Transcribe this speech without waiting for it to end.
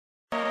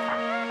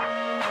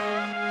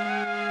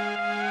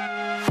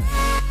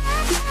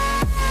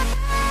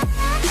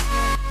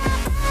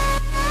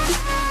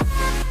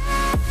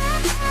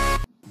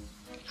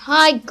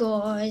Hi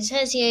guys,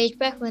 Hazz-H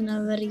back with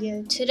another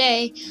video.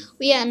 Today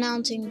we are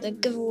announcing the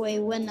giveaway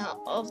winner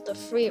of the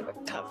free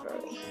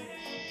recovery,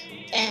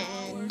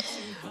 and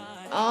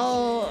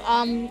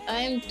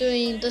I'm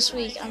doing this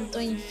week. I'm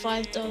doing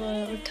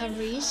 $5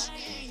 recoveries,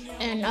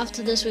 and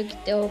after this week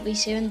there will be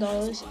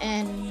 $7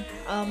 and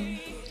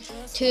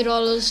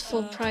 $2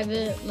 for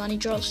private money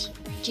drops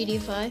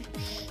GT5,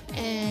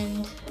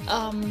 and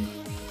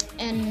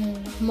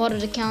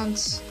modded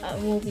accounts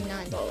will be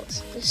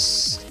 $9.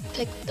 Just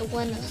pick the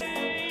winner.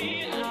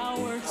 I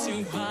work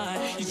too hard,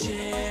 like you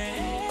did.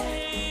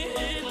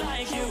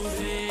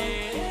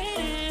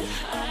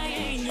 I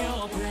ain't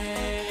your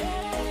prey,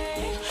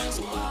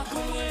 so walk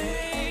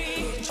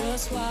away,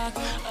 just walk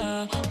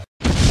away.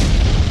 The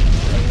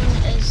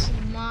winner is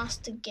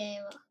Master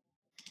Gamer.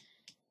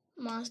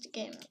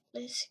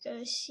 Let's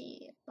go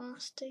see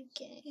Master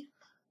Game.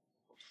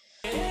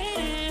 I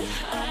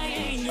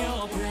ain't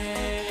your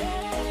prey,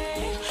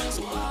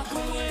 so walk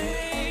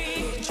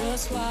away,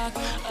 just walk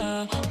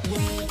away.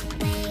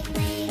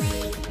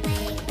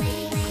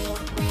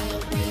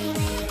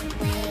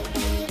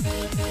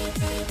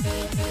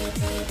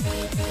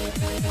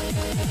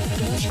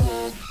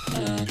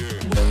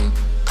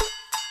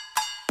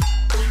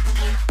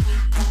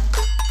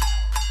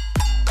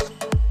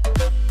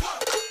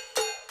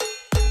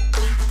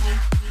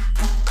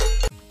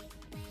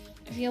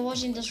 If you're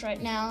watching this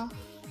right now,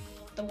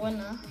 the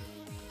winner,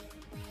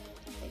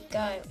 the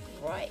guy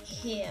right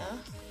here,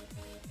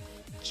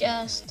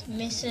 just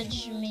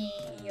message me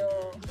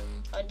your,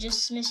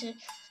 just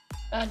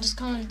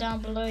comment down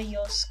below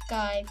your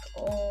Skype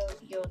or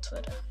your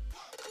Twitter,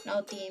 and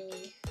I'll DM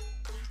you.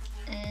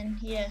 And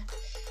yeah,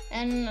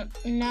 and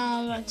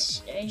now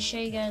let's show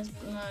you guys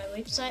my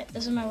website.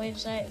 This is my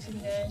website. If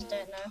you guys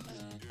don't know,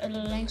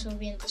 the links will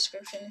be in the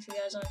description if you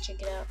guys want to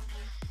check it out.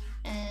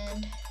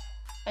 And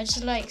I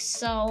just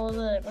sell all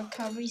the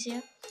recoveries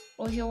here.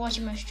 Or if you're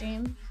watching my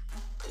stream,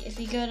 if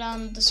you go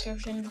down the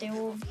description, there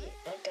will be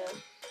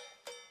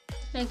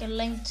a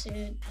link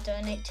to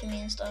donate to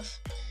me and stuff.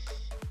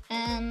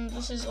 And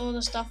this is all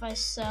the stuff I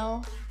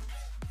sell.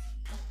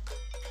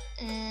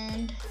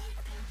 And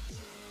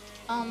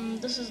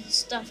this is the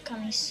stuff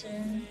coming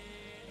soon.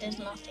 There's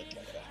nothing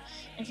over there.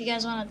 And if you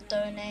guys want to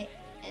donate,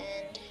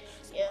 and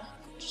yeah,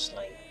 just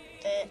like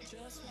that.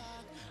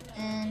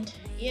 And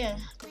yeah,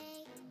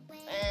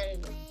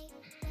 and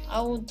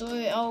I will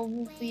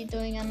be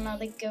doing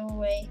another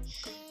giveaway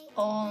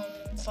on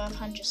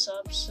 500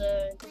 subs,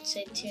 so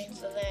stay tuned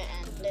for that,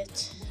 and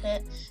let's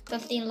hit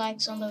 15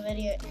 likes on the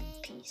video, and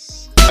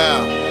peace.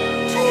 I'm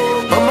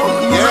on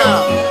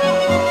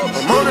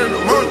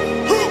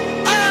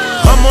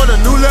a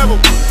new level.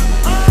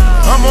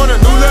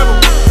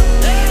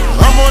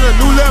 I'm on a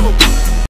new level.